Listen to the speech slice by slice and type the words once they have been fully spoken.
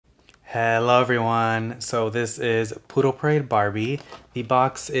Hello everyone. So this is Poodle Parade Barbie. The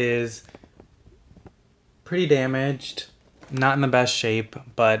box is pretty damaged, not in the best shape,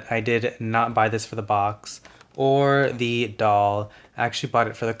 but I did not buy this for the box or the doll. I actually bought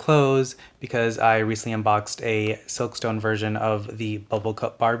it for the clothes because I recently unboxed a Silkstone version of the Bubble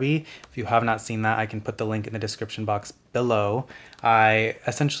Cup Barbie. If you have not seen that, I can put the link in the description box below. I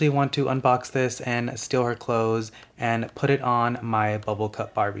essentially want to unbox this and steal her clothes and put it on my Bubble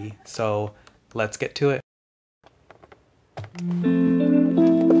Cup Barbie. So let's get to it.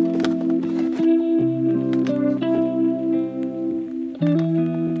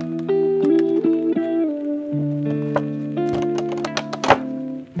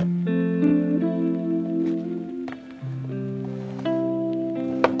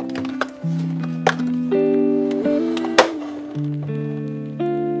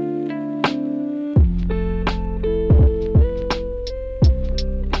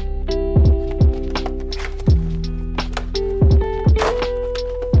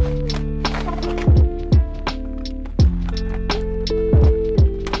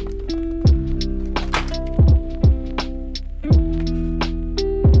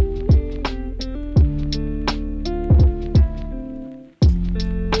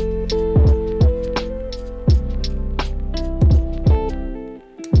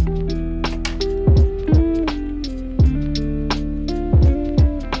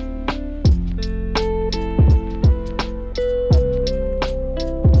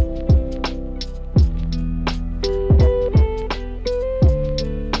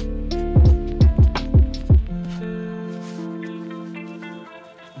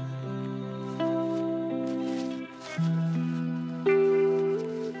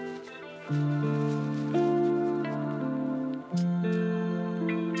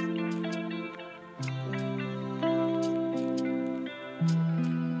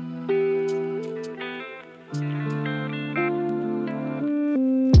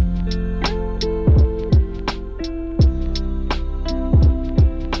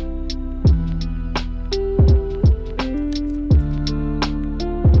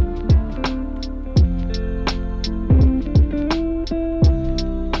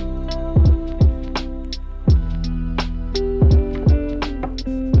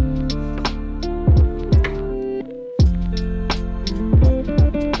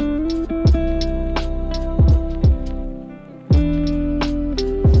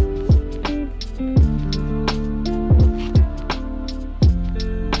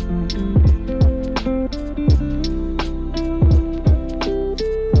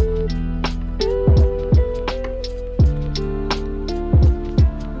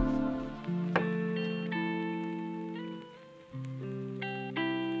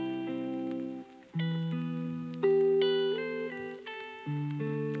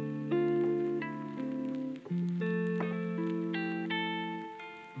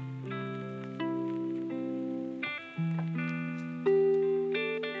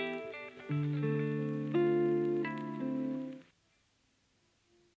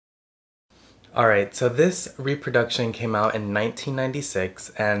 Alright, so this reproduction came out in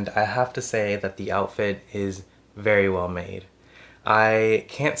 1996, and I have to say that the outfit is very well made. I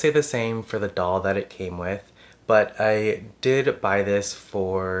can't say the same for the doll that it came with, but I did buy this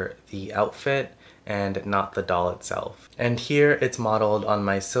for the outfit and not the doll itself. And here it's modeled on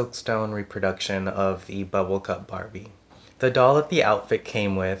my Silkstone reproduction of the Bubble Cup Barbie. The doll that the outfit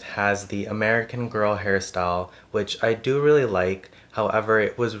came with has the American Girl hairstyle, which I do really like. However,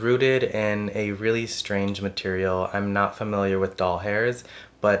 it was rooted in a really strange material. I'm not familiar with doll hairs,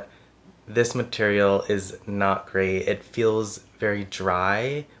 but this material is not great. It feels very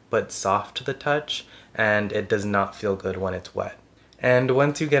dry, but soft to the touch, and it does not feel good when it's wet. And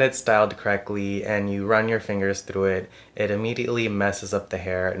once you get it styled correctly and you run your fingers through it, it immediately messes up the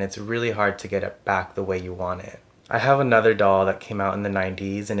hair, and it's really hard to get it back the way you want it. I have another doll that came out in the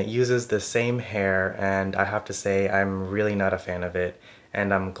 90s and it uses the same hair, and I have to say I'm really not a fan of it,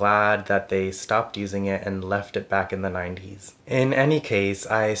 and I'm glad that they stopped using it and left it back in the 90s. In any case,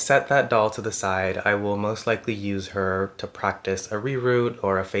 I set that doll to the side. I will most likely use her to practice a reroute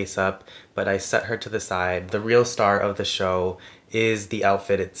or a face-up, but I set her to the side. The real star of the show is the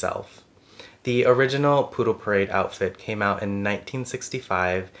outfit itself. The original Poodle Parade outfit came out in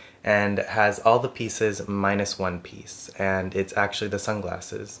 1965 and has all the pieces minus one piece, and it's actually the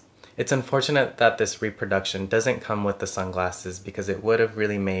sunglasses. It's unfortunate that this reproduction doesn't come with the sunglasses because it would have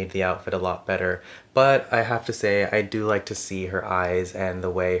really made the outfit a lot better, but I have to say I do like to see her eyes and the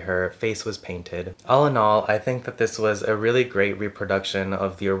way her face was painted. All in all, I think that this was a really great reproduction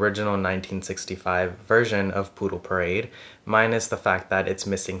of the original 1965 version of Poodle Parade, minus the fact that it's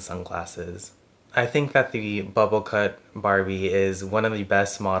missing sunglasses. I think that the bubble cut Barbie is one of the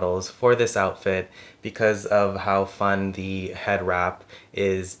best models for this outfit because of how fun the head wrap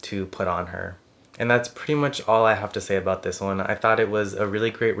is to put on her. And that's pretty much all I have to say about this one. I thought it was a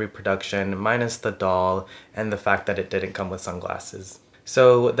really great reproduction, minus the doll and the fact that it didn't come with sunglasses.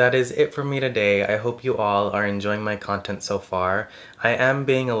 So that is it for me today. I hope you all are enjoying my content so far. I am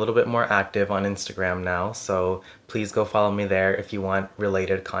being a little bit more active on Instagram now, so please go follow me there if you want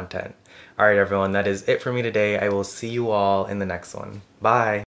related content. Alright everyone, that is it for me today. I will see you all in the next one. Bye!